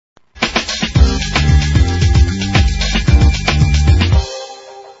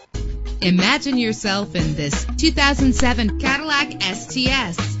Imagine yourself in this 2007 Cadillac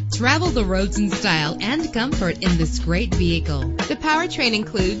STS. Travel the roads in style and comfort in this great vehicle. The powertrain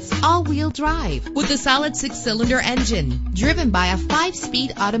includes all-wheel drive with a solid 6-cylinder engine driven by a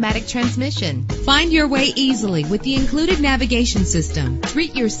 5-speed automatic transmission. Find your way easily with the included navigation system.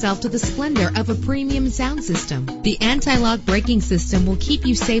 Treat yourself to the splendor of a premium sound system. The anti-lock braking system will keep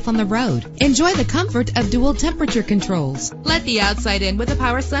you safe on the road. Enjoy the comfort of dual temperature controls. Let the outside in with a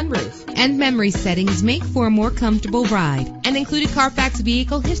power sunroof. And memory settings make for a more comfortable ride. An included Carfax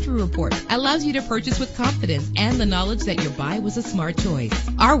Vehicle History Report allows you to purchase with confidence and the knowledge that your buy was a smart choice.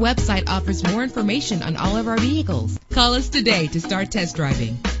 Our website offers more information on all of our vehicles. Call us today to start test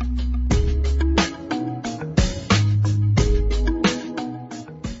driving.